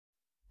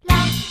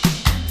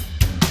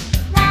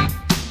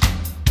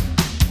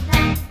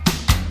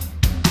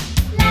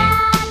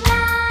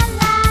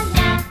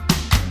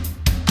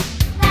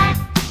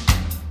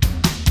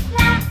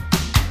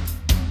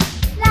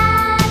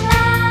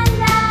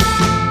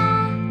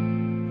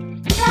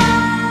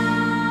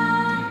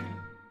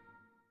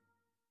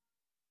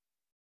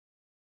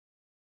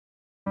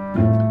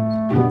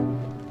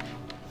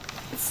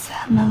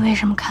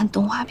什么看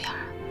动画片啊？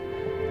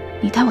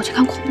你带我去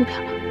看恐怖片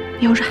吧。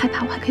你要是害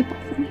怕，我还可以保护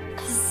你。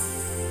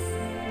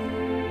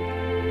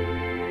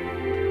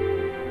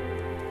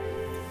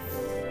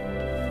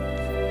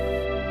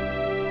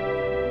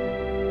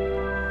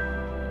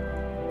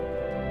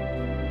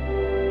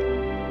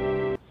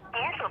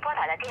您所拨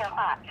打的电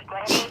话已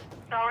关机。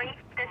Sorry,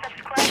 the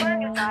subscriber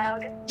you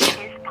dialed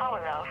is power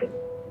off.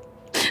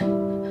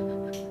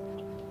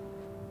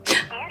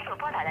 您所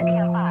拨打的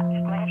电话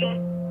已关机。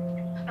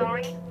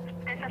Sorry,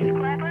 the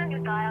subscriber you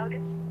dialed.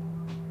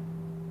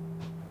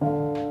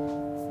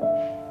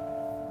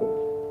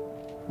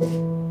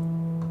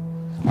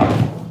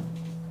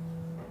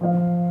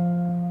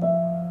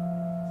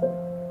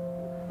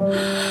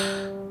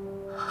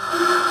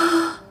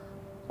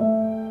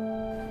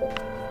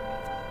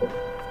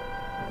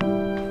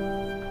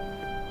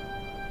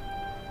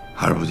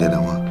 还是不接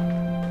电话？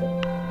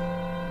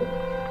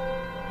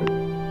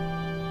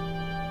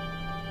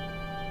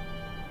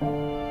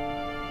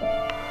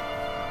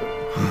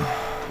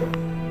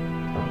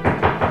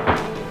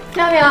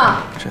妙妙，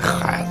这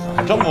孩子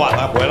这么晚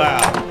才回来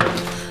啊？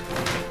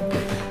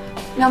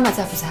妙妙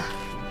在不在？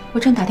我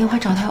正打电话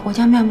找她。我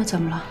家妙妙怎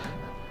么了？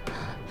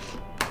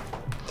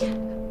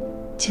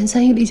钱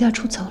三一离家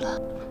出走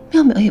了，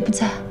妙妙也不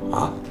在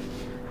啊？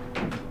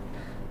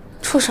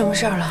出什么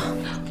事儿了？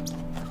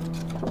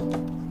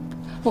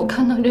我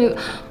看到这个，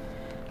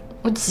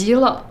我急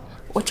了，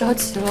我着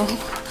急了，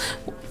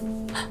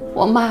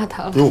我骂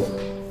他了。哟，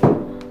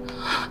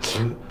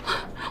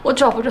我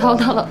找不着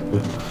他了。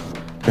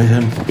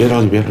先别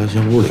着急，别着急，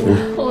先屋里。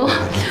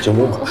进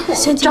屋吧。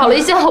先找了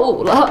一下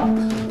午了。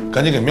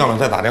赶紧给妙妙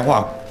再打电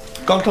话，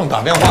刚正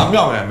打电话，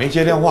妙妙也没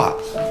接电话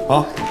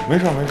啊。没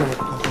事。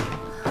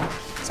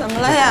怎么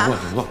了呀？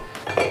请坐。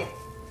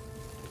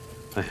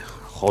哎呀，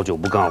好久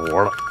不干活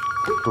了，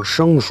都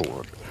生疏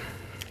了。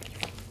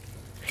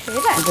谁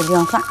打这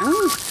电话？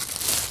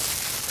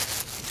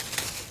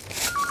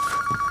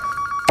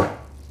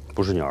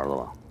不是你儿子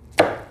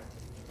吧？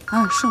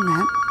啊，盛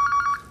楠。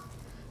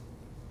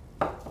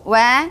喂，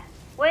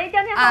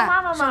江天浩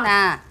妈妈吗？盛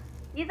楠，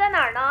你在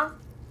哪儿呢？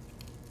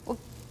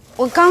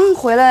我刚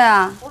回来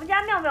呀。我们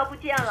家妙妙不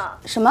见了。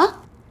什么？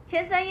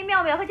钱三一、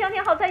妙妙和江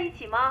天浩在一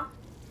起吗？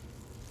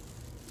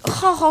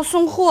浩浩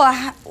送货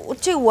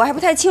我还不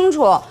太清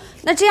楚。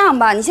那这样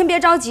吧，你先别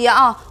着急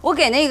啊，我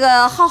给那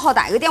个浩浩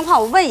打一个电话，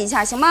我问一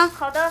下，行吗？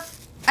好的。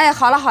哎，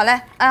好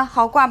嘞，哎，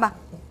好，挂吧。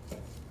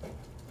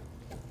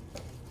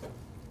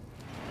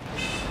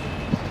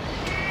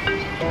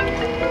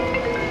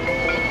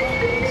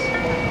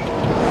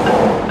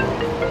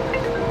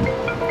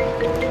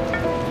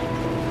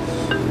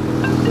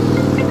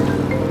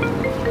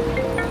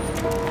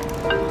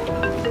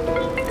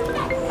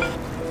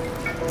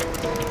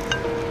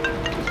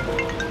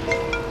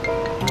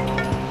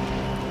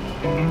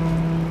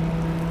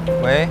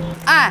喂，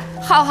哎，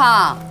浩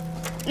浩，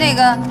那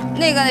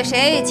个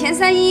谁，钱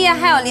三一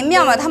还有林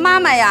妙妙她妈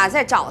妈呀，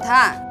在找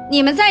他。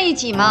你们在一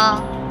起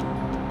吗？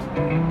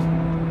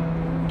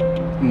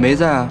没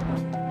在啊。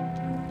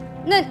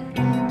那，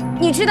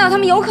你知道他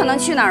们有可能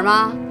去哪儿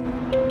吗？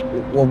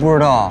我不知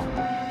道。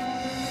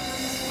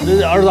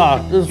这儿子，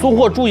这送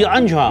货注意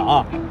安全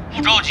啊！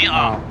不着急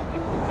啊。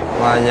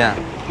妈再见。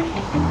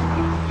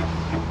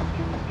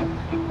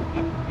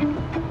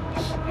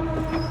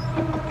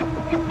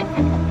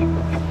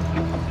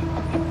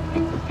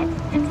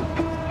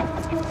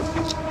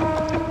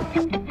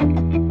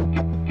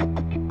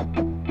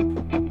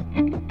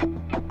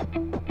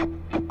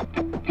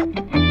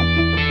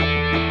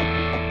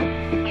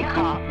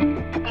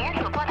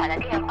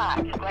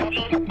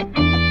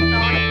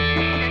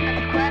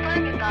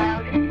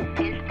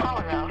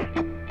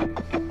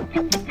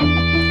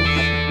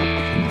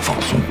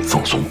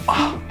放松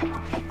啊！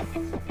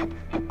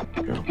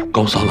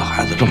高三的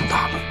孩子这么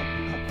大了，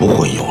不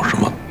会有什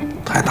么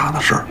太大的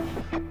事儿。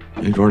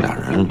没准俩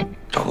人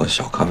找个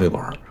小咖啡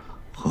馆，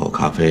喝个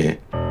咖啡，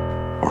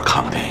或者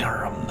看个电影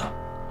什么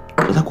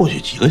的，这才过去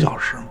几个小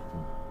时嘛，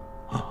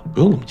啊，不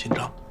用那么紧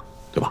张，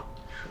对吧？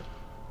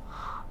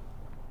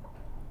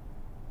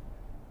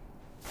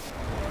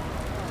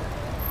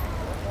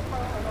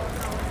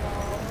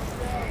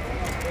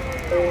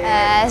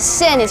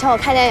谢谢你请我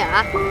看电影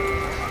啊。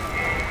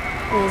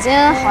你今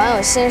天好像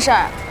有心事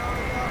儿。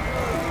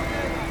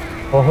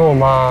我和我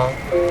妈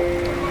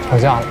吵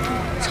架了。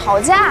吵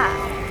架？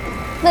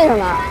为什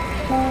么？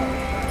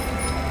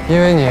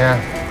因为你。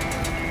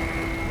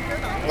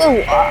为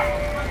我？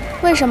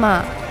为什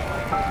么？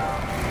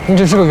你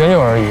只是个缘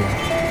由而已。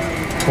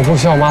我不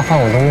希望我妈翻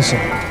我东西。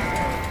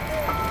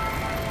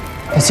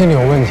她心里有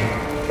问题。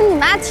那你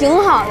妈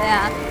挺好的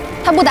呀，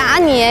她不打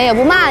你也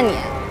不骂你。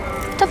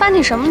她翻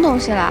你什么东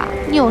西了？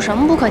你有什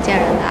么不可见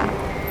人的？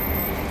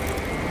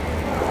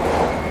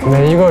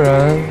每一个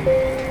人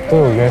都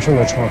有原生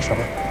的创伤，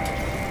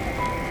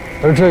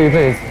而这一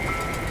辈子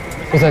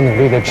都在努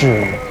力的治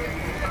愈。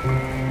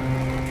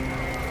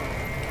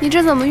你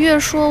这怎么越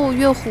说我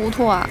越糊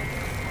涂啊？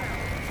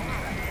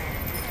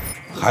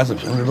孩子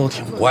平时都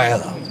挺乖的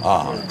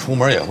啊，出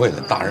门也会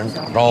给大人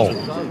打招呼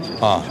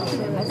啊。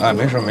哎，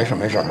没事啊。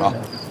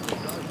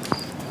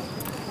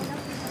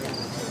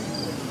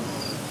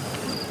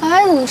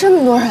哎，怎么这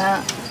么多人？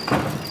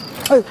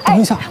哎，等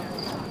一下！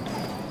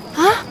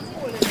啊？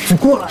你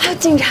过来！还有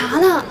警察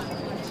呢！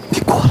你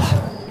过来！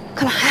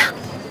干嘛呀？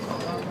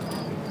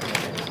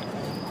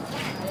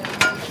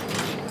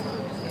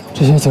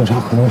这些警察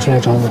可能是来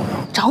找我的。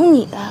找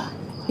你的？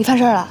你犯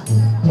事了？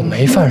我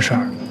没犯事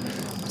儿，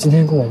今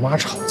天跟我妈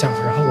吵架，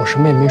然后我什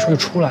么也没说就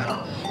出来了。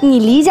你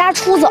离家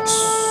出走？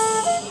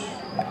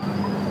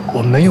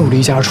我没有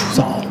离家出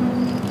走，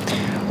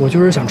我就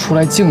是想出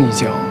来静一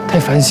静，太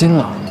烦心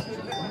了。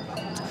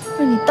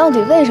不是你到底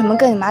为什么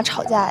跟你妈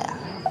吵架呀？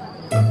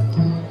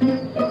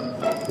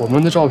我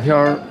们的照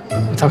片，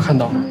他看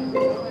到了。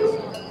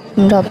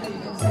什么照片？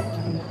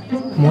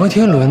摩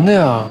天轮的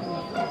呀。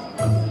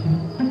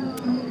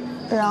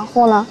然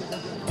后呢？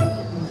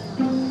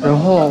然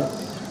后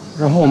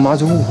我妈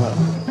就误会了。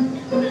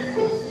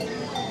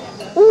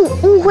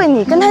误会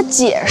你跟她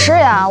解释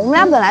呀，我们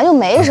俩本来就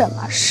没什么，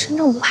身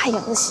正不怕影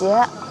子斜，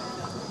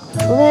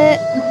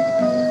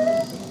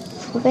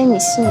除非你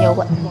心里有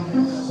鬼。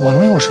我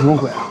能有什么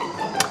鬼啊？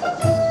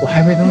我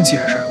还没等解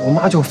释，我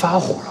妈就发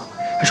火了，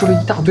还说了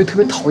一大堆特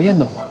别讨厌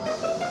的话。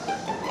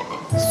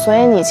所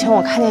以你请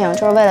我看电影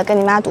就是为了跟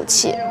你妈赌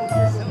气？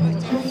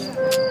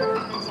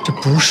这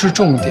不是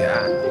重点，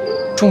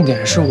重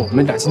点是我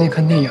们俩今天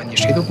看电影，你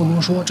谁都不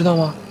能说，知道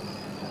吗？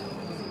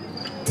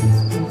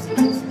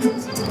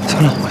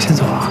行了，我先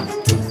走了啊。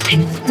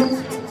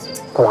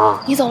干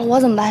嘛？你走了我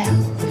怎么办呀？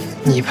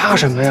你怕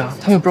什么呀？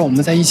他们又不知道我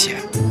们在一起。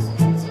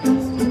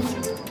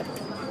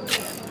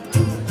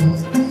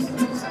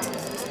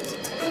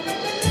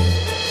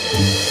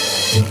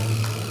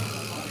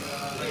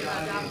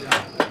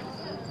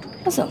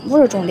这怎么不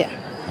是重点？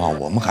啊，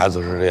我们孩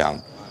子是这样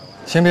的。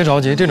先别着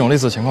急，这种类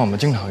似情况我们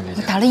经常遇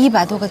见。打了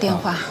100多个电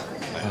话。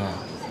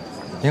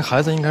您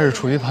孩子应该是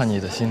出于叛逆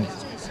的心理，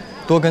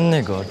多跟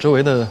那个周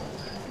围的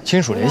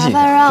亲属联系一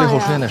下，最后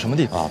出现在什么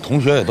地方啊？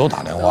同学也都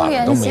打电话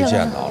了，都没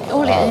见到了，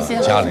都联系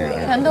了，家里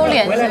人全都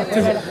联系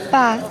了。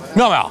爸，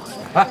妙妙，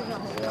哎，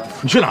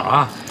你去哪儿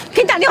啊？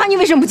给你打电话，你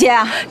为什么不接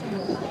啊？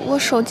我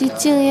手机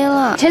静音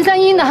了。钱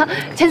三一呢？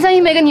钱三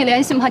一没跟你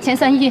联系吗？钱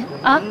三一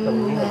啊？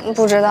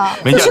不知道。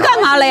你去干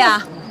嘛了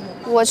呀？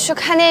我去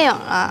看电影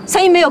了。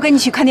三一没有跟你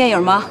去看电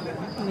影吗？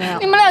没有。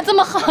你们俩这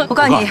么好，我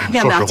告诉你，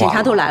妙妙，警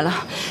察都来了。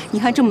你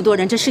看这么多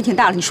人，这事挺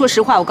大了。你说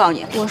实话，我告诉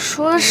你。我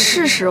说的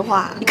是实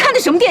话。你看的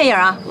什么电影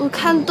啊？我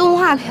看动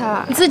画片。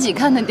你自己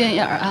看的电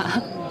影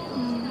啊？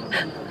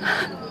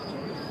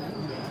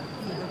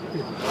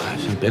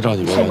行，别着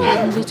急，别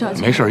着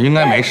急，没事，应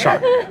该没事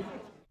儿。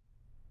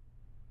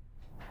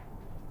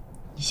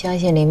你相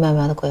信林妙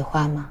妙的鬼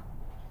话吗？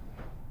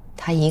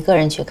她一个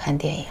人去看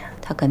电影，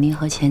她肯定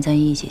和钱三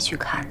一一起去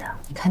看的。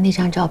你看那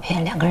张照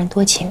片，两个人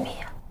多亲密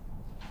啊！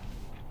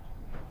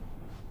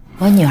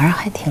我女儿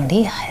还挺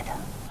厉害的。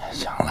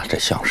行了，这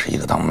像是一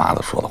个当妈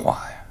的说的话呀。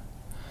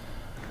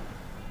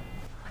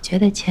我觉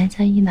得钱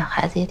三一那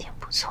孩子也挺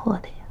不错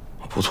的呀。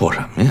不错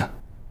什么呀？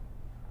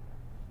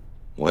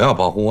我要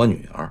保护我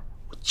女儿，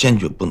我坚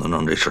决不能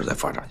让这事再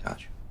发展下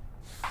去。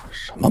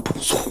什么不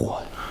错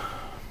呀？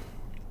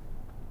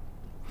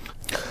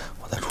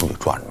我再出去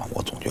转转，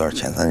我总觉得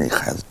钱三这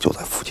孩子就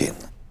在附近呢。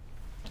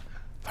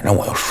反正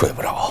我又睡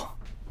不着，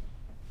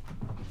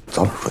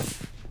早点睡。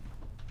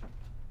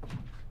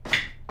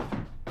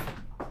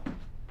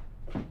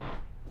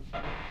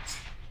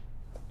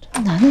这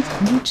男的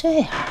怎么就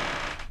这样？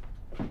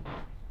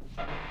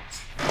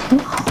挺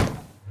好的。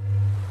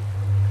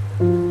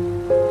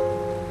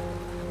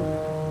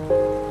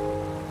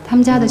他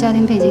们家的家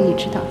庭背景你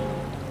知道，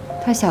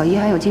他小姨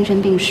还有精神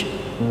病史。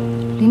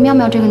林妙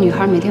妙这个女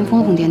孩每天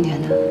疯疯癫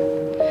癫的，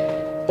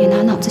你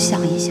拿脑子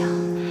想一想，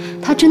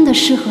她真的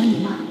适合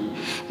你吗？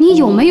你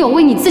有没有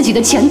为你自己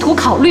的前途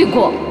考虑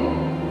过？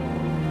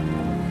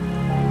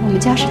我们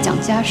家是讲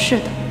家世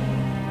的，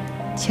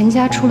钱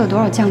家出了多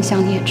少将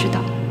相你也知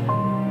道。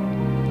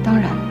当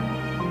然，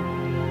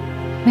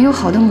没有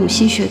好的母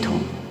系血统，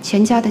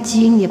钱家的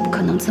基因也不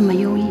可能这么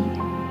优异。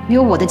没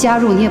有我的加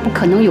入，你也不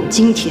可能有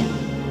今天。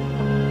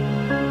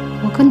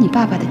我跟你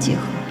爸爸的结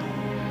合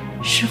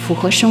是符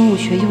合生物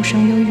学优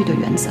生优育的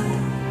原则的。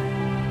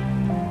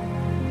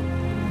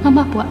妈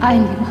妈不爱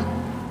你吗？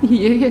你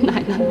爷爷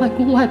奶奶、外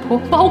公外婆，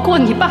包括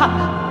你爸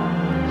爸，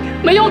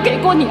没有给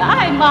过你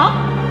爱吗？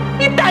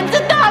你胆子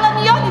大了，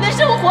你要你的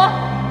生活，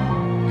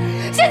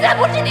现在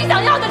不是你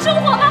想要的生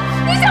活吗？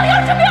你想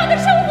要什么样的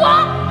生活？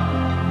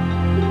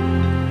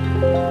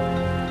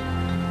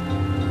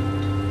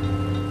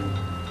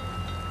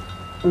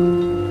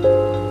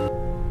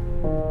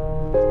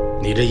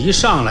你这一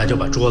上来就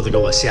把桌子给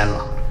我掀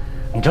了，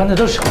你知道那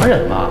都是什么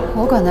人吗？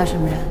我管他什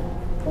么人？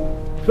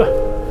是，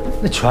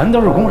那全都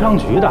是工商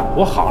局的。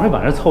我好容易把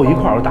人凑一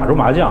块儿，我打桌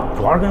麻将，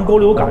主要是跟人勾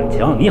留感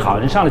情。你好，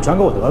你上来全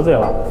给我得罪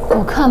了。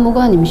我看不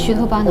惯你们虚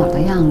头巴脑的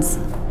样子。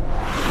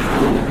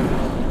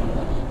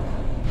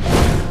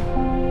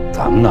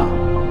咱们呢，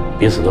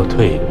彼此都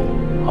退一步，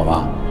好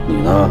吧？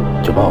你呢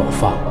就把我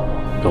放了，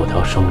有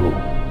条生路，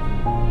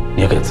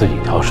你也给自己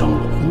一条生路。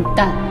混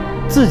蛋！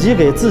自己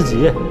给自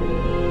己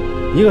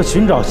一个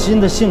寻找新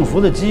的幸福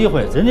的机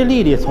会。人家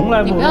丽丽从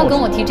来你不要跟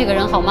我提这个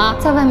人好吗？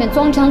在外面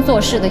装腔作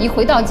势的，一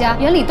回到家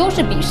眼里都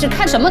是鄙视，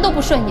看什么都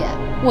不顺眼。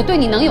我对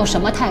你能有什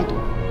么态度？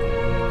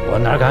我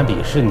哪敢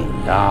鄙视你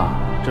呀？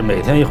这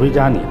每天一回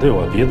家，你对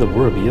我鼻子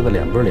不是鼻子，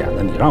脸不是脸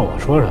的，你让我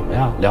说什么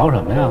呀？聊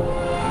什么呀？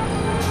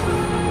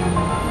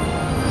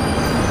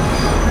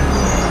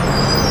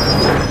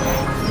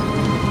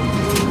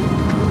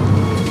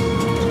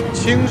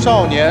青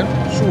少年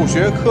数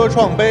学科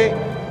创杯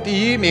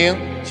第1名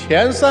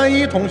钱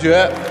31同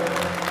学。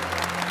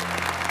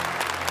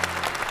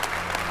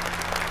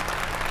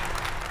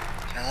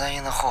钱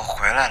31的货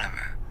回来了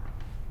没？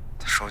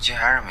他手机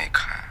还是没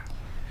开。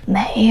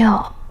没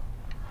有，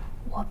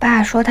我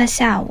爸说他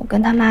下午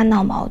跟他妈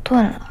闹矛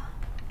盾了，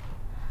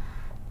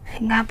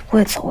应该不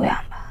会走远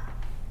吧？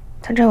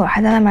他这会儿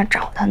还在外面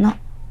找他呢。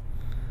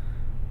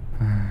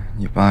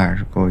你爸也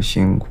是够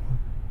辛苦。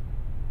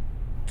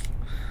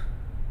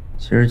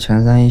其实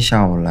钱31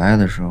下午来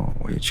的时候，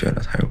我也觉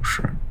得他有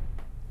事。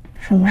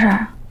什么事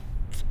儿？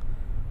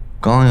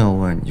刚要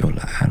问你就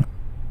来了。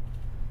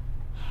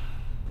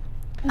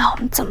那我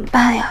们怎么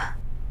办呀？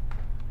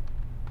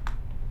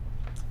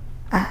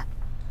哎，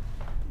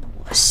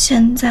我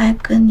现在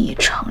跟你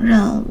承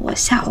认我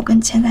下午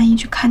跟钱31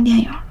去看电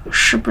影，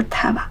是不是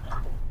太晚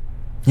了？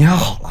你还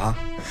好了？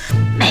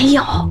没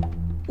有，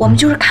我们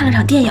就是看了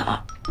场电影。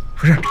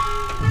不是，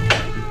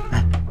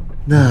哎，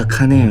那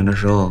看电影的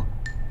时候，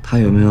他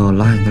有没有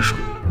拉你的手？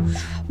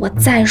我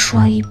再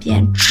说一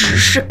遍，只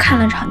是看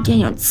了场电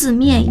影，字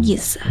面意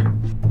思。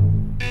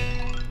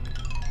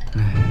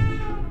哎，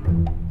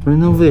不是，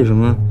那为什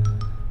么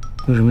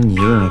你一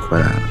个人回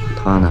来了，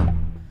他呢？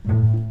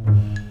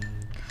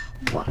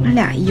我们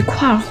俩一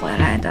块儿回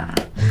来的，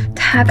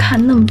他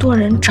看那么多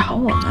人找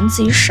我们，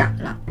自己闪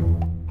了。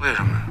为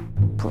什么呀？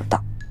不知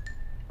道。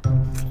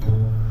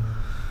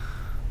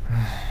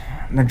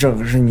那这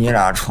可是你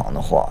俩闯的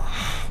祸，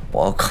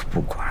我可不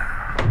管。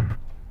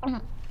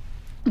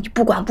你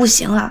不管不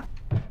行了。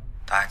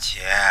大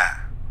姐，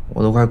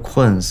我都快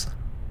困死了，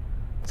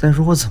再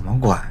说我怎么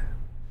管？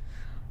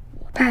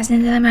我爸现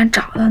在在外面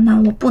找他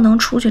呢，我不能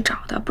出去找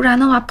他，不然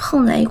的话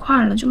碰在一块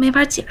儿了就没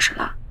法解释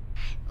了。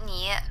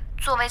你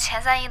作为钱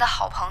31的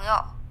好朋友，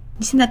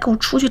你现在给我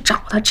出去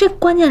找他，这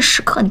关键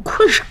时刻你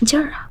困什么劲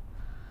儿啊？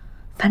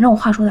反正我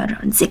话说到这儿，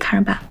你自己看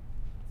着办。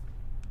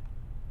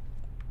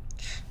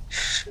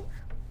是，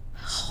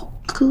好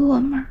哥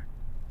们儿。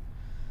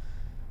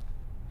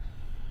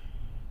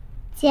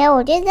姐，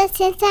我觉得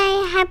钱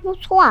31还不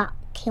错，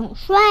挺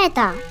帅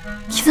的。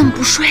你怎么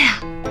不睡啊？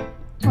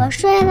我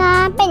睡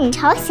了，被你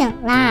吵醒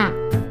啦。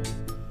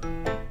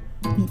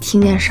你听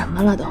见什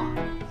么了都？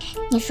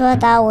你说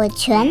的我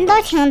全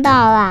都听到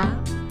了。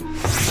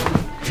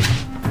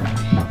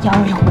要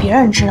是有别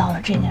人知道了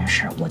这件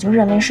事，我就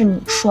认为是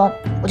你说的，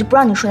我就不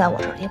让你睡在我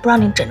这儿，也不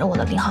让你枕着我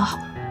的林好好。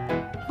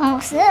老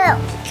师，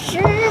知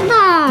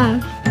道。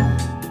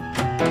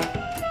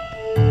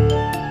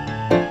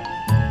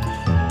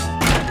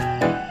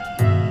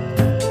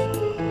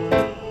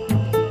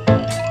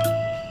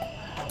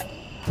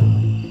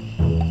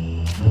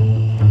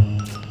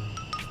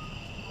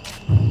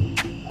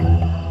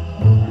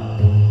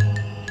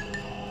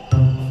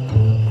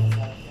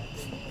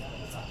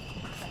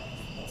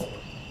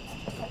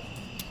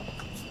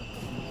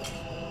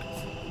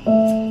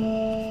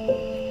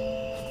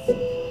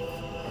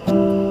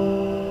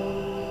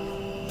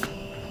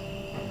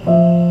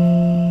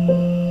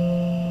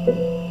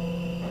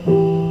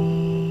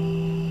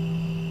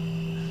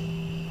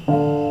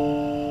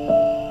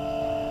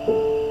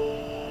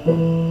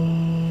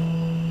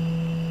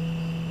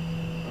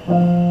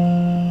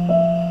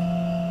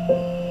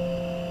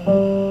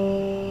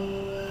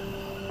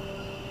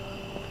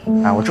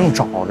哎，我正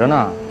找着呢，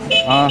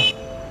啊，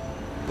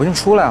我已经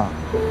出来了。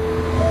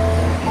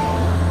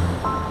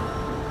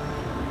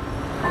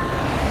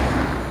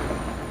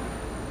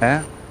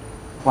哎，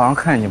我好像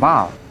看见你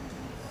爸了。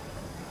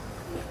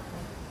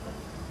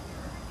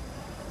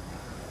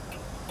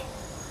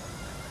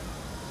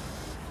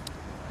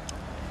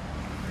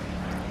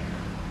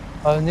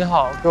你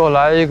好，给我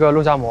来一个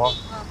肉夹馍。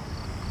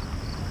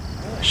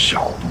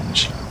小东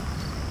西。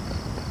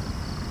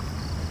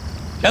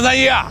钱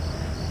31啊，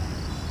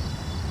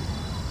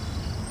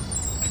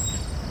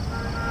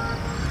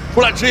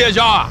出来吃夜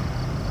宵啊！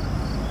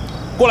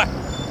过来，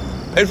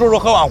陪叔叔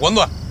喝碗馄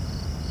饨。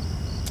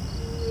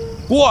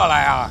过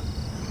来呀，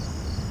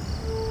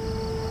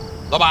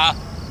老板，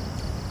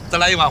再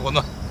来一碗馄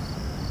饨。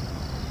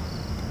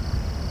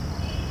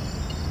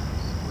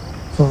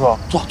叔叔，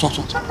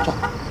坐。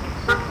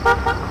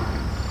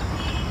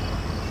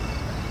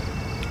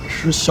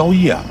吃宵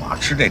夜嘛，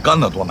吃这干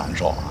的多难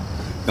受啊！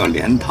要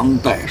连汤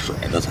带水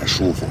的才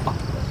舒服啊。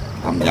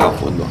他们家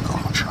馄饨可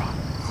好吃啊。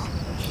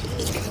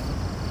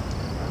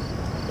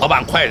老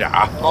板，快点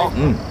啊！好，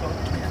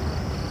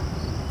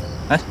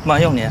哎，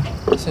慢用你。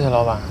谢谢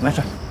老板，没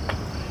事。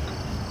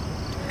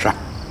吃。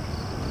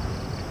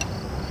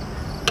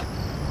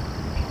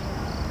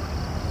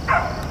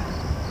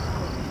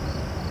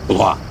不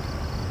错。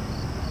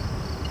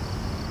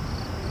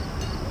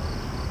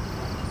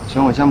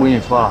行，我先不跟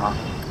你说了啊。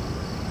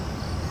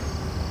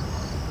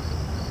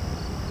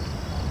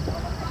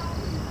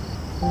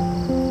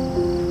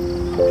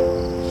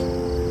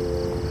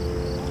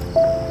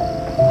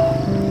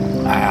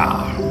哎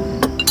呀，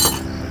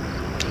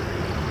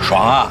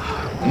爽啊！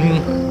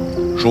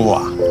舒服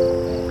啊！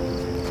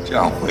这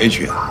样回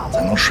去啊，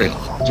才能睡个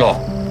好觉。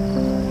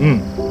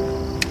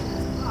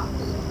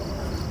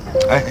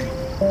哎，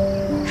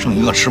剩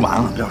一个吃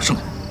完了，不要剩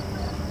下。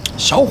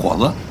小伙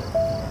子，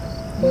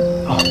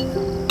啊。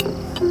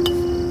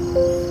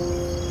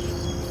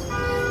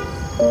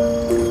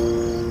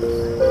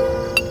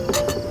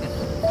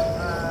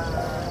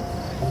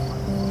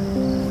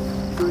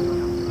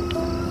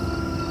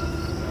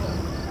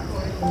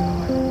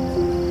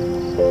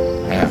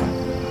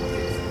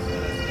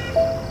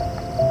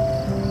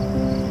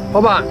老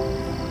板，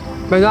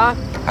买单。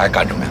还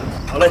干什么呀？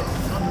好嘞，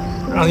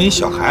让你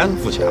小孩子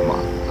付钱嘛？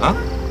啊？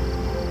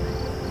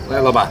来，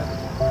老板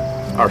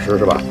，20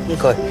是吧？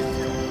可以。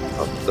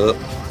好的。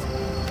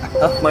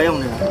慢用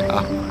着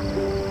啊。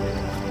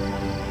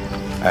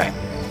哎，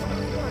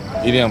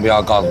一定不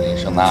要告诉你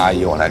圣诞阿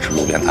姨我来吃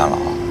路边摊了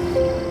啊！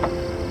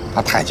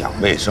她太讲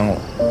卫生了，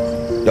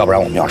要不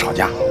然我们要吵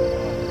架。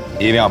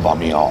一定要保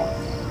密哦。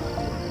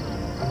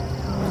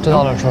知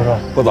道了，叔叔。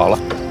不早了，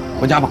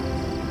回家吧。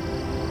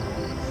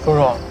叔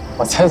叔，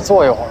我再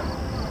坐一会儿。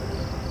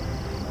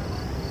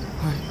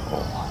哎呦，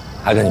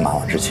还跟你妈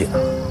妈置气呢。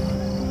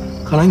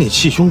看来你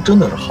气胸真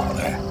的是好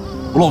的哎，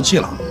不漏气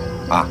了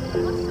啊？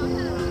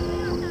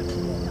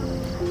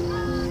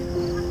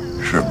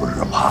是不是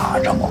怕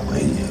这么回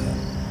去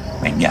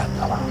没面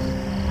子了？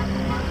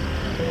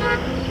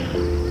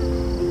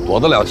躲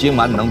得了金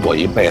蛮能躲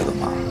一辈子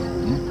吗？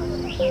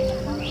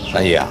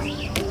三爷啊，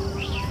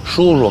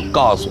叔叔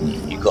告诉你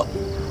一个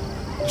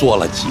做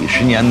了几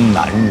十年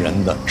男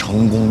人的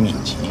成功秘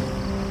籍：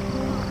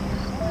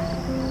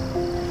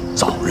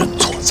早认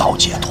错，早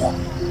解脱。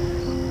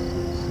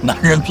男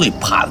人最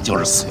怕的就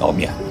是死要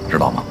面子，知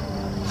道吗？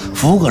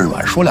服个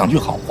软，说2句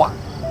好话，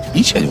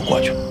一切就过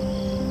去了。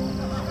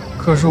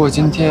可是我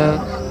今天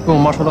跟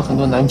我妈说了很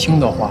多难听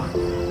的话。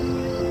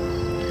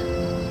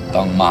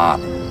当妈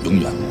的永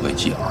远不会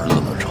记儿子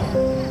的仇，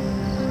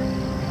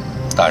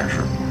但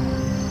是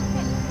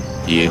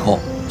以后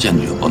坚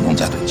决不能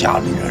再对家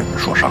里人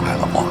说伤害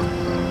的话，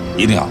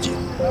一定要记。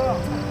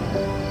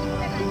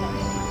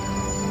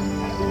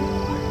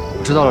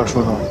我知道了，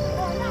叔叔。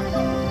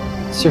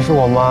其实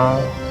我妈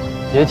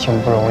也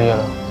挺不容易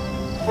了，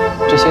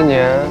这些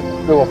年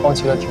为我放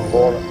弃了挺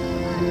多的。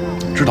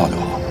知道就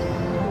好，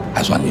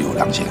还算你有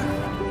良心。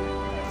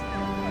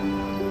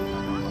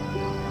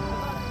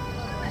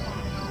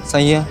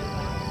三一，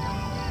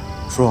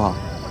叔好。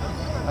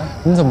哎，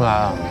你怎么来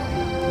了？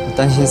我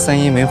担心三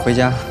一没回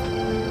家。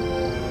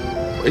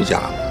回家，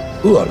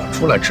饿了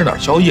出来吃点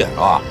宵夜是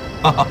吧？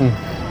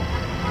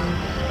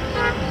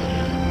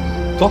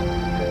走，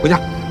回家。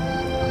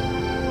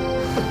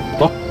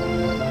走。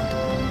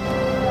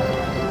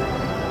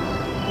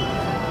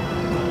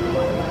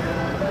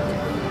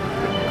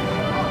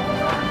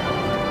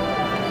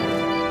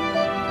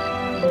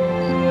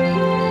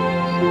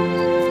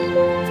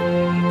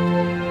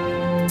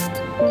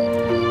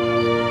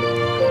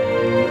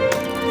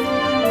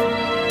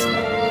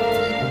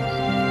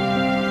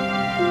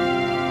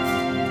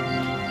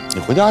你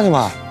回家去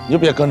吧，你就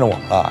别跟着我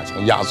们了，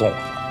请押送我们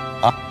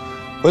啊！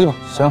回去吧。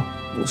行，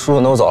叔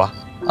叔，那我走了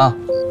啊，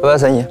拜拜，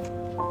三姨。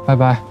拜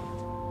拜。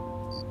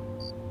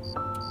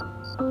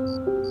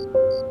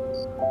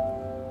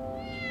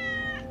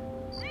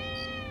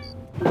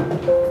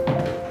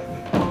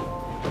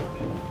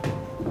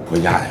回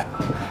家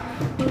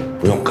去，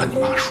不用跟你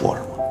妈说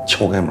什么，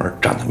敲开门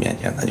站她面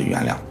前，她就原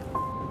谅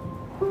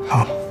你。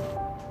好，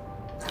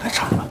来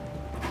尝尝。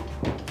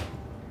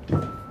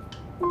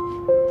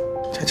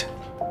去。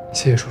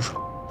谢谢叔叔。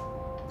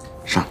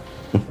上。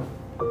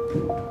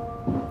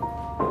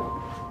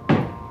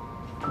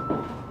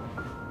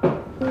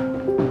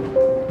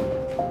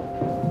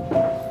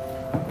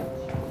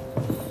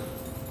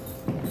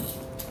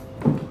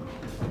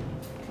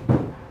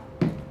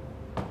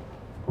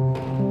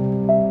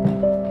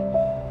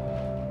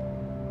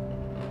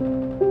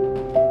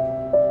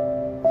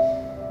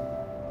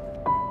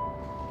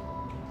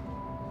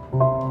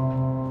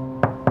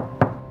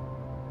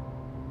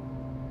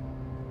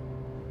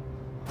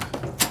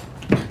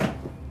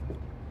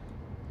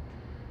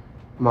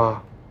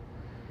妈，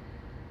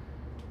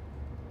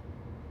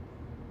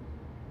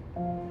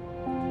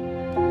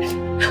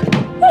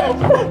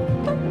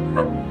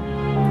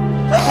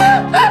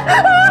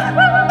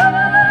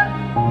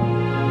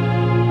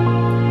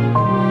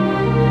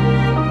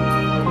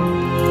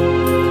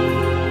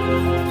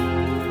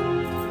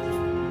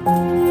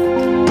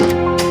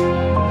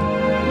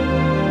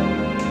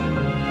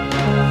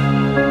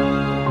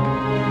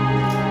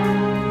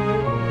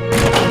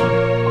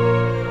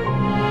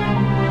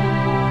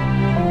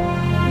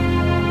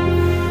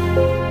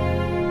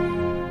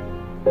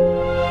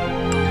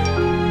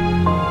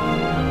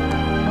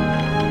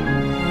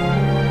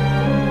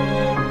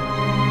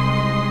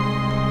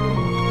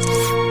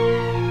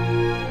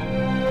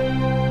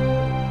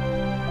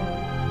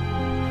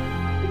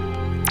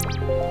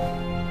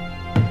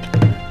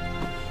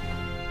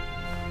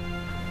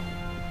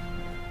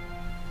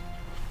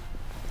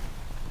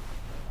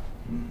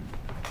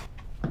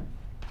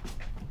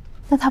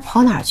那他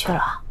跑哪儿去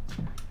了？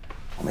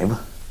我没问。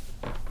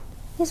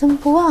你怎么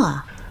不问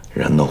啊？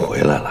人都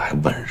回来了，还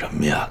问什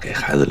么呀？给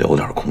孩子留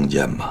点空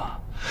间吧。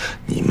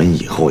你们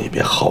以后也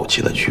别好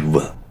奇的去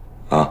问，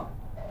啊，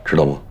知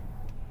道不？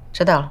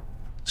知道了。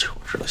就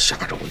知道瞎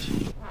着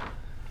急。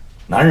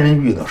男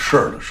人遇到事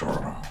儿的时候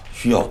啊，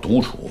需要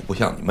独处，不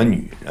像你们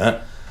女人，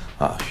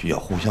啊，需要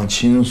互相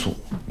倾诉。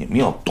你们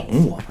要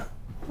懂我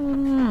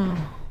们。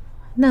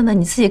弄得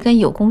你自己跟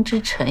有功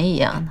之臣一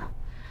样的。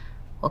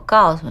我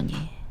告诉你，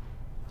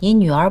你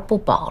女儿不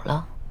保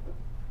了。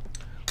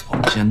我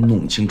们先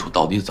弄清楚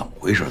到底怎么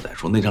回事再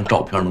说。那张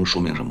照片能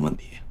说明什么问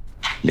题？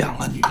两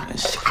个女人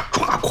瞎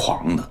抓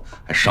狂的，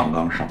还上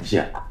纲上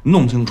线，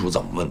弄清楚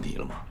怎么问题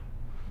了吗？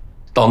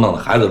到弄得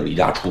孩子离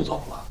家出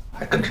走了，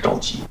还跟着着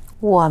急。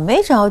我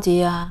没着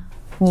急啊，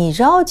你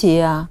着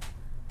急啊。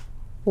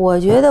我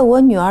觉得我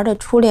女儿的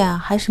初恋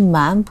还是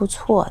蛮不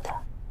错的。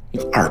你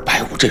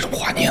250这种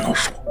话你也能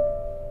说？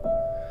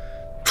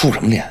初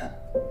什么恋？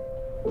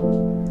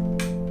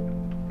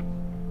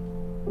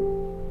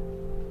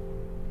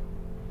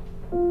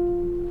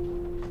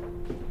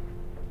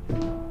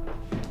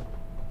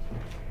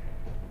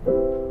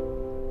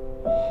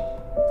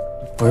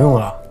不用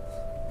了，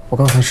我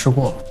刚才吃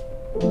过了。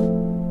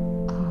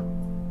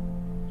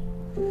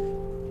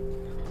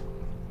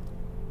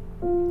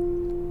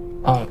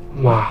啊，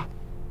妈，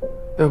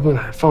要不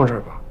奶放这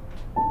儿吧，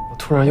我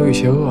突然有一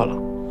些饿了。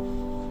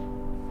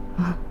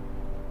啊。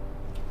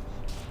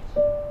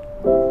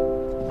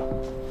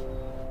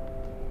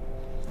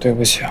对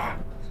不起啊，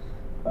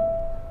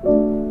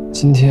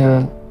今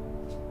天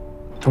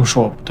都是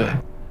我不对。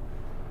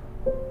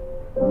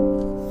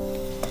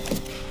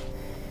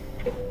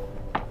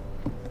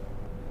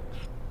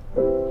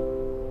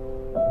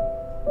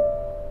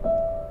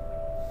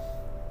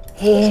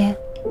依依，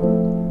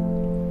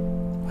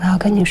我要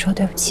跟你说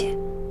对不起。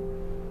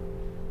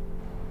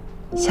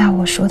下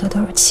午说的都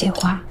是气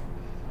话，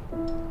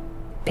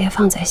别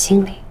放在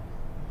心里。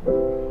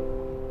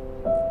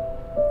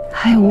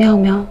还有妙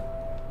妙，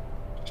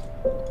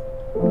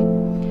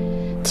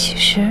其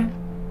实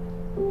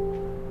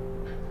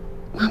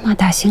妈妈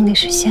打心里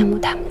是羡慕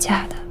他们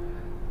家的，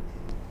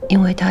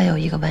因为她有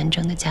一个完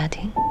整的家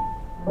庭。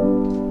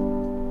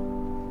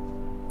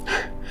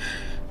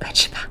快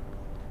吃吧，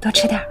多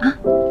吃点啊。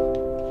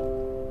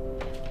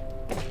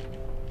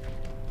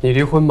你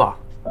离婚吧，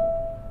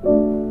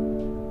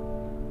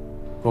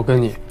我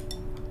跟你。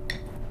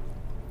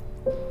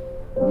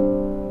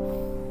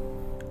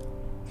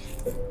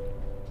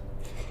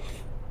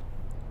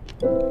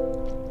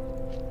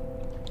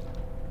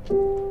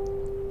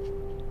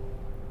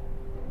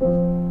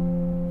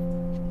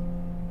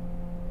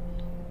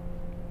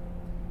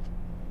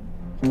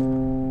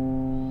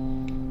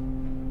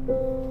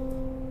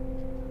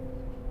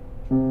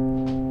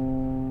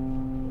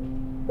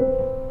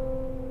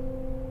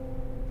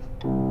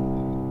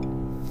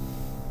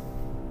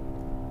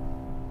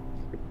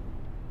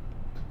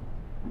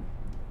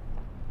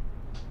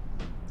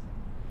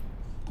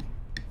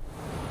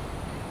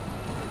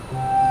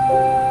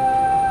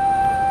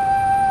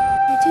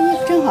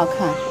好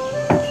看，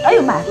哎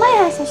呦妈呀！妈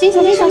呀，小心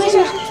小心小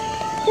心！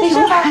没事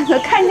吧？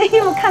看这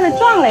衣服看得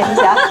撞了一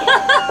下。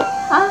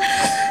啊，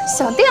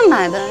小店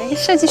买的一个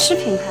设计师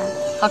品牌，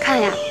好看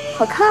呀，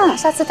好看，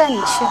下次带你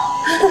去。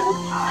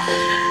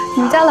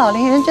你们家老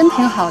林人真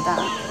挺好的，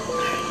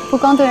不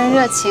光对人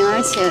热情，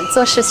而且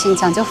做事情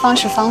讲究方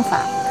式方法。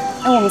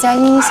哎，我们家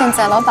依依现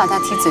在老把他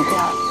提嘴边，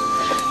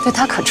对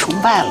他可崇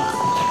拜了。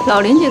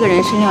老林这个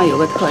人身上有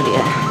个特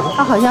点，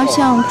他好像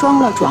像装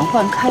了转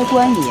换开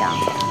关一样，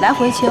来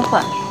回切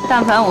换。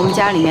但凡我们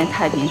家里面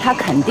太平，他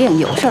肯定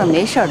有事儿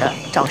没事儿的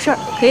找事儿。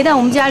可一旦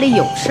我们家里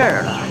有事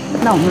儿了，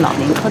那我们老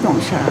林可懂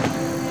事儿了。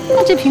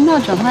那这频道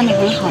转换的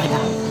很好呀。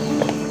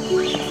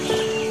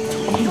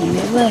哎，你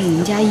没问你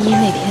们家依依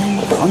那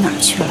天跑哪儿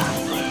去了？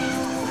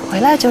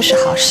回来就是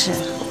好事，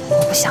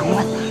我不想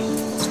问。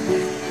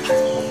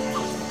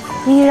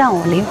依依让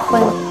我离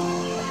婚。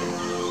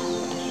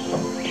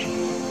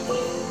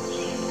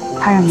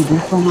他让你离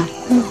婚啊？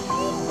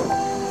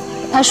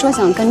他说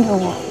想跟着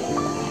我。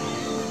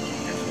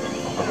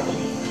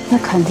那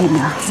肯定的，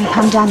那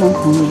他们家能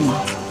同意吗？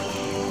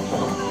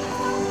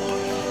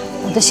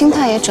我的心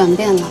态也转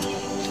变了，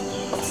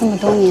这么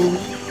多年，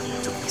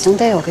总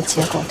得有个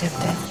结果，对不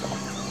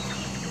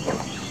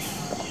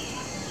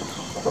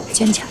对？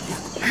坚强点，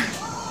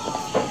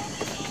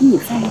跟你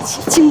在一起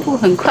进步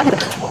很快的。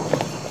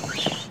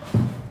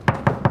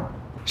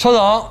稍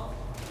等。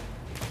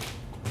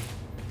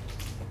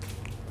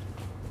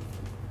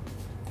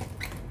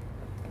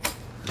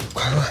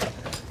快，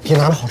给你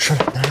拿了好吃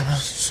的，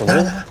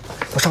来，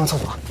我上个厕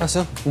所。那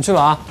行，你去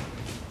吧啊。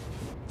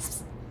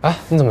哎，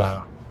你怎么来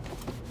了？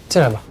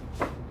进来吧。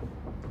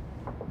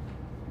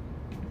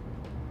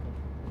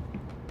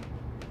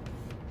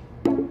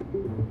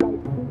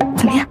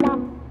怎么样？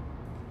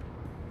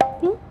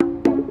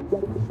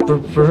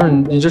不是，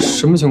你这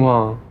什么情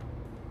况啊？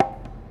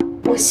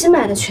我新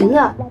买的裙子，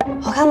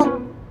好看吗？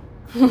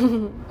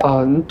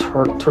啊，你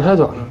腿太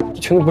短了，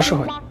裙子不适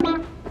合你。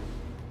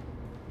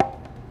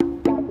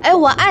哎，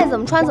我爱怎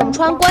么穿怎么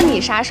穿，关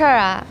你啥事儿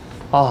啊？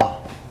哦，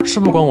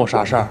是不关我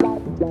啥事儿，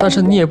但是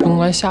你也不能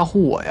来吓唬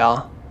我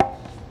呀。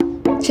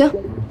行，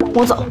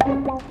我走。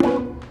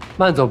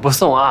慢走不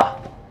送啊。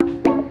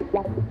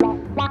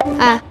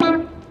哎，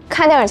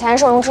看电影钱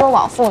是用支付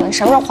宝付的，你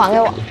什么时候还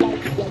给我？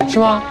是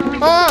吗？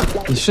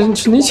嗯。是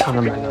你抢着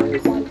买的。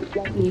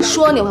你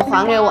说你会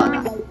还给我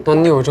的。那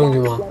你有证据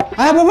吗？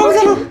哎，不，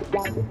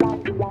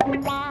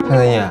看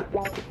三爷，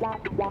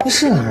你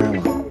是男人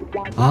吗？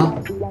啊，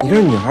你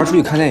跟女孩出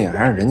去看电影还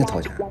让人家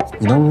掏钱，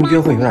你能不能约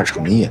会有点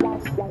诚意？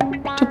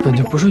这本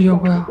就不是约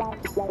会啊。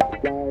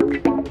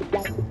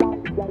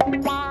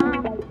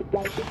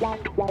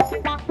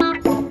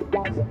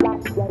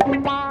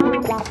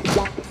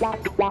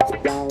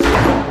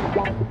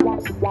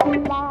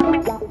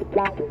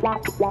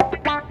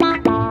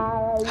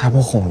还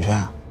不哄去？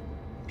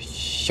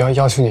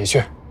要求你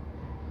去。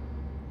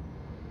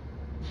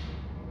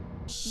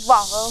忘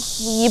恩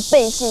负义，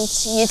背信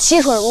弃义，欺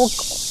蠢如狗，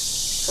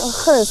真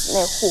恨死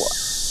那货。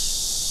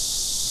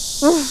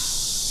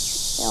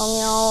苗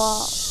苗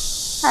啊，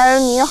还是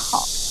你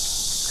好，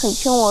肯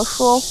听我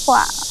说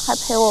话，还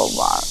陪我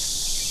玩。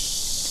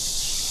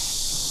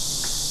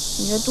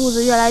你这肚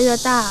子越来越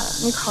大了，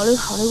你考虑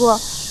过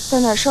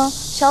在哪生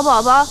小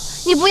宝宝？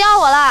你不要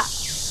我了，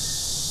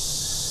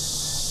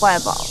坏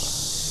宝了，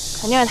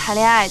肯定是谈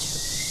恋爱去了。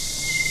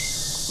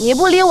你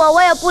不理我，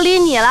我也不理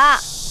你了。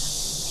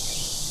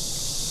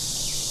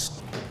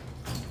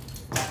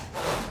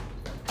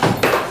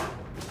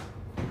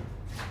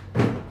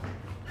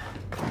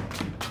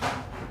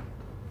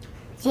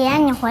姐，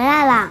你回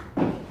来了。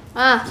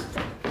啊。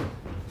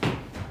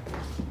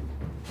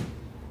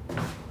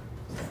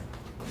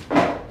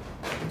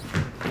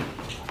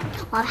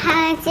我爸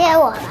来接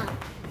我了。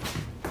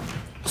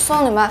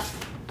送你吧。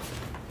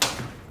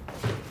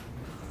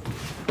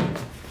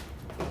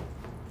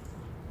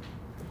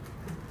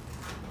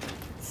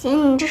姐，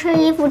你这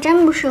身衣服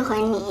真不适合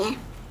你。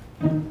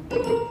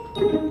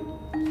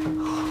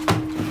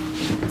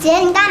姐，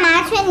你干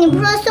嘛去？你不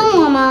是说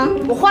送我吗？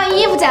我换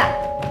衣服去。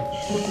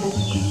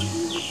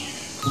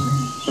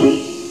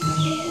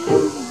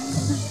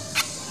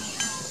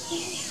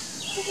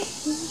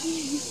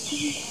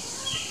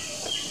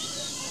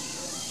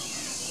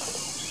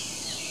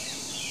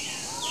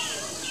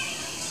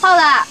耗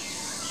子，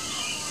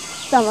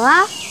怎么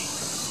了？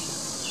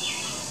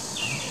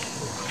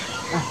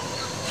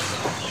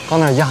刚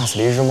那压死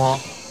了一只猫，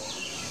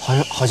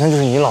好像就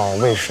是你老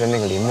喂食的那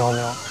个林喵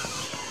喵。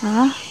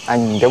啊？哎，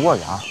你别过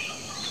去啊！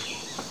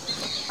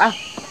哎，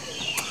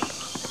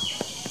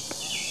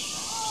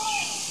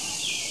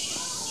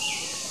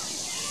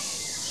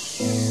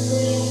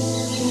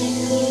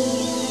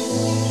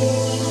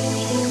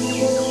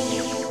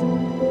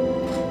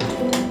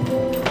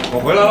我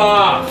回来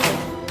啦！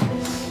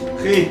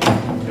嘿，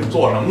这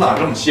做什么呢？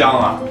这么香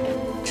啊！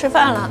吃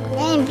饭了。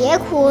姐，你别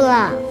哭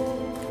了。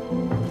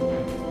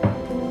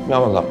妙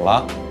妙怎么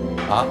了？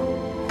啊？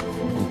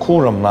你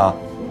哭什么呢？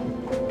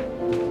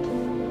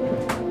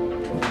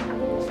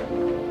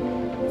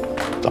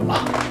怎么了？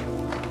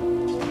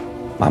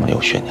妈妈又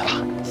训你了？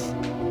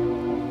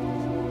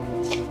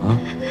啊？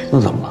那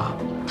怎么了？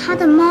他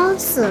的猫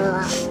死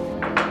了。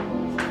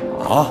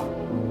啊？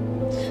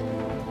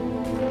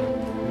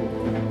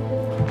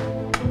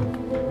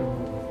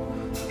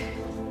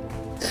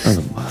那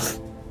怎么办？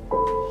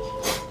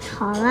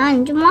好了，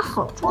你这猫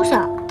好住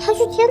下，它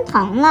去天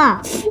堂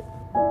了。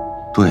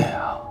对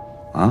呀，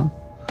啊，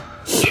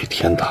去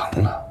天堂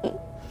了。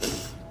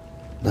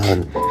那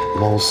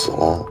猫死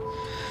了，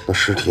那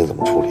尸体怎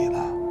么处理呢？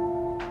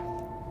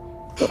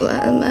我把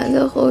它埋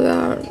在后院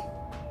了。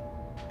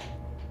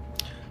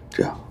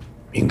这样，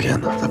明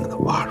天呢，咱给它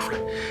挖出来，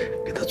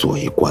给它做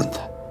一棺材。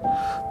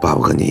爸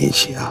爸和你一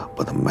起啊，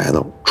把它埋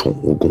到宠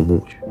物公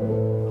墓去，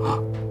啊。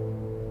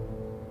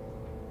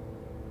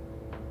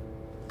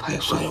它也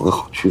算有个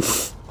好去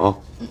处啊。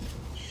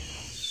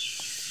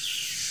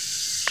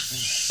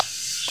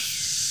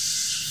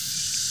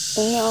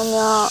林喵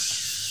喵，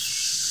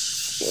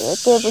姐姐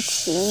对不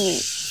起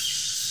你。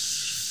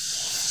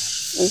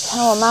以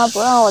前我妈不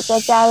让我在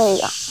家里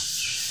养，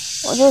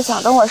我就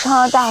想等我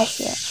上了大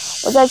学，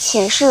我在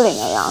寝室里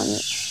面养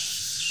你。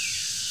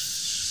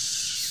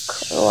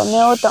可是我没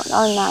有等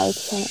到你那一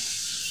天。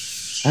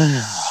哎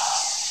呀，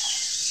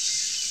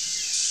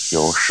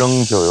有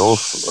生就有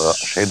死，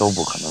谁都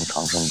不可能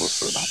长生不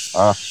死的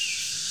啊！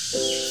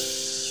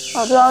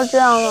要不要这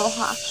样的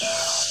话，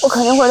我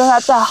肯定会对它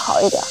再好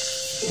一点。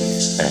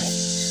哎，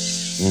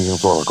你已经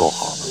做得够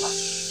好的了。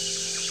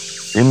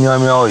林喵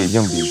喵已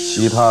经比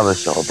其他的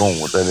小动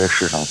物在这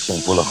世上幸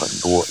福了很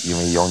多，因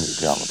为有你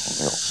这样的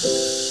朋友。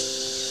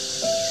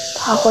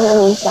它会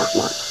有影响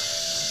吗？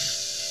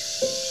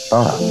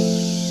当然，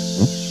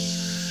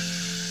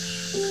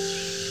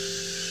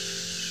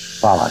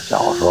爸爸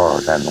小时候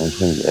在农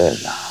村爷爷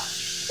家，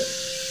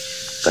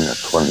跟着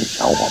村里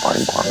小伙伴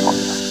一块放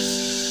羊，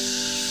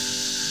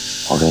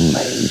我给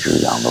每一只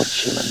羊都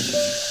起了名字，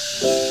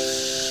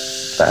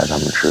带它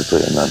们吃最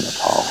嫩的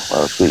草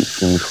和最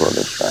清澈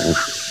的泉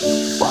水。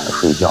晚上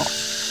睡觉，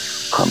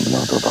恨不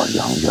得都到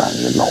羊圈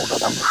里搂着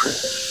他们睡。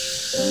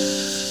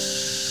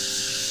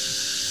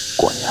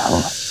过年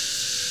了，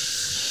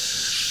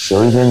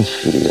有一天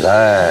起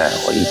来，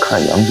我一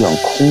看羊圈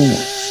空了。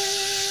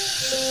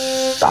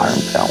大人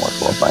骗我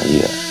说半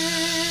夜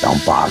让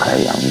扒开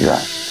羊圈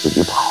自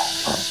己跑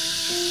了，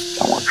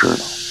让我知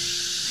道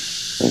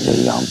那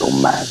些羊都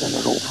埋在了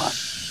肉贩。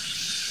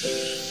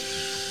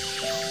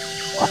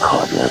我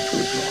特别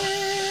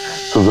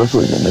自责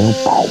自己没有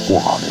保护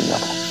好这些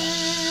朋友。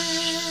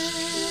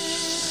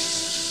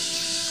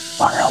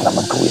晚上他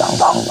们煮羊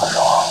汤的时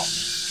候，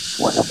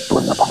我就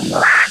蹲在旁边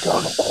使劲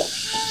的哭，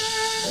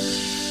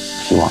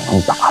希望能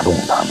打动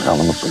他们，让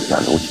他们嘴下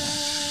留情。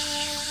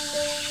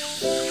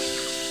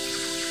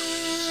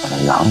那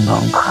羊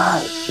汤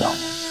太香了，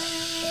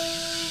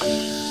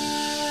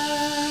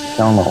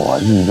香到我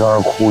一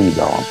边哭一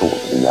边往肚子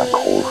里咽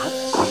口水。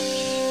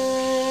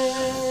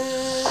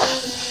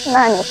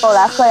那你后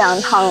来喝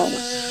羊汤了吗？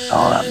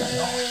当然没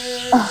有。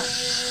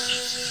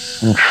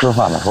吃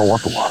饭的时候我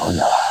躲出去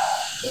了，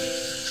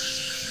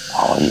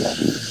跑到野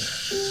地里，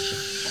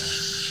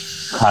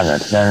看着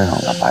天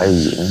上的白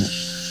云，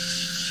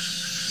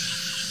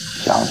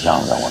想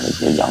象着我那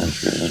些羊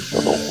群就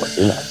都回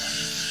来了。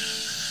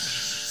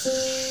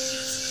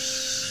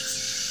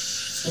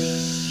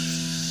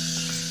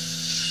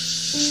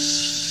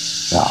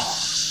呀，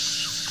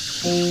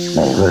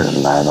每个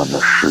人来到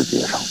这世界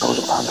上都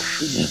有他的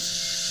使命，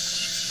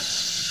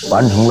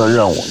完成了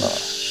任务呢，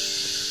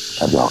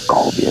他就要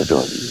告别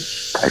这里，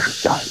开始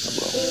下一个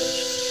任务。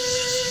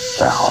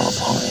再好的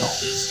朋友，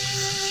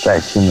再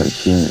亲的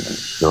亲人，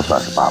就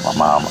算是爸爸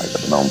妈妈，也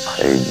不能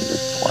陪你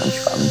走完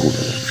全部的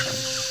人生。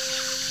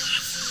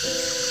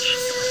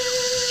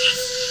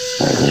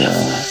每个人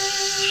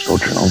都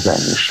只能在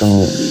你生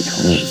命里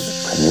程里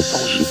陪你走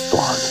一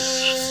段路。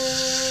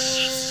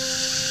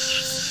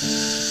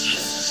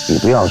你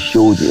不要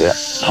纠结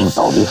他们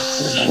到底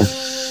死没死，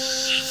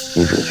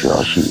你只需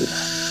要记得，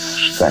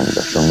在你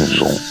的生命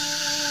中，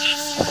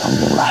他曾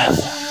经来过，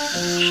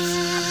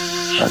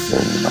而且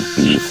你们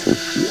彼此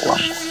喜欢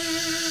过。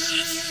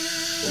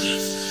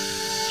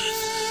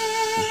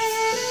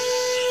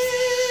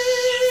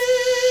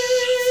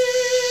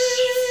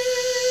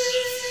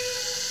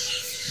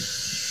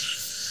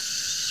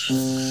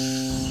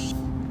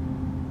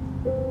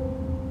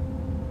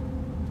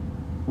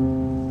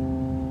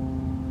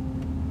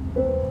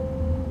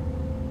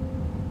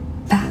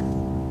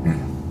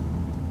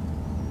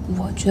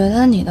我觉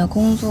得你的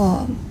工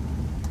作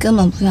根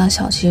本不像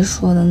小七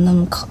说的那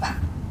么可怕。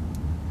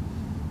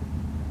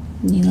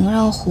你能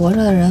让活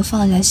着的人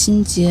放下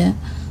心结，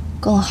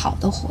更好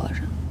的活着。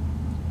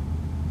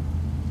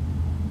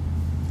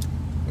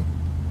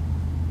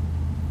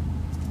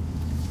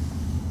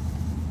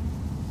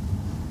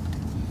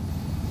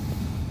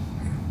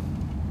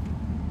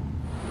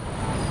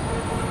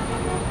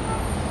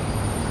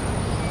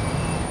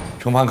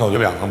乘法口诀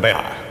表能背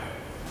好？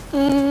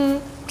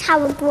差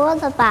不多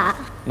的吧。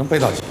能背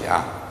到几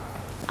呀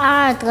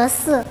？2得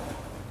4。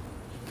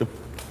这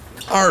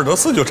2得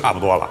4就差不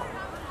多了，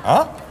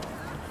啊？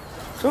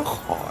真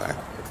好哎！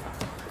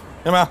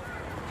有没有？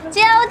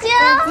姐，姐，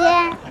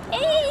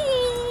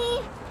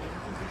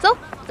走，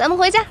咱们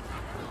回家。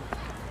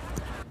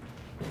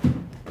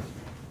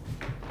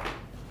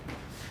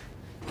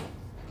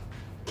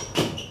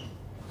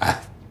哎，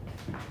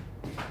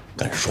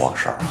跟你说个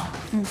事儿啊。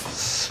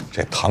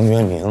这唐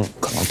元明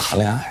可能谈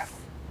恋爱了。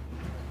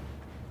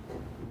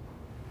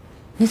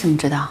你怎么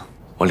知道？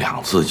我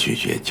2次去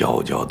学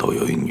娇娇，都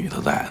有一女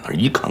的在那儿，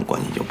一看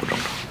关系就不正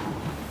常。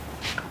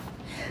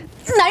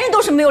男人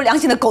都是没有良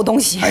心的狗东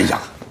西。哎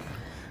呀，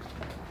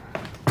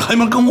他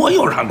们跟我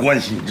有啥关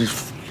系？你这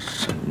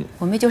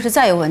我妹就是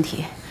再有问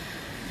题，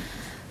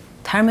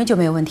谭仁梅就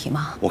没有问题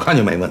吗？我看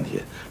就没问题。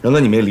人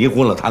跟你没离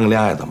婚了，谈个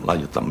恋爱怎么了？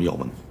怎么有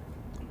问题？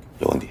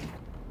有问题。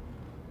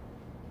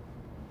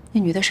那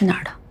女的是哪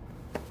儿的？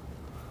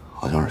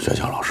好像是学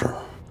校老师。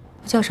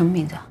叫什么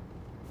名字？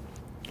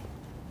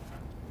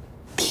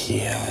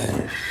田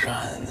珊。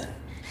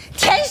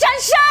田珊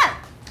珊。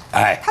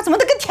哎，他怎么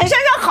能跟田珊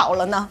珊好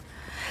了呢？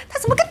他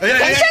怎么跟田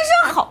珊珊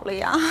好了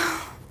呀？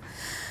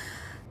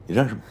你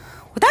认识吗？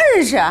我当然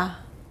认识啊，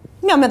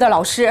妙妙的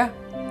老师，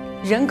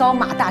人高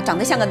马大，长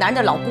得像个男人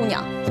的老姑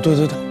娘。对，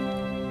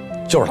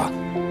就是他，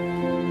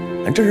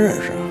还真认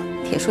识啊。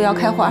铁树要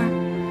开花，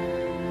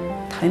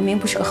谭元明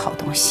不是个好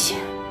东西。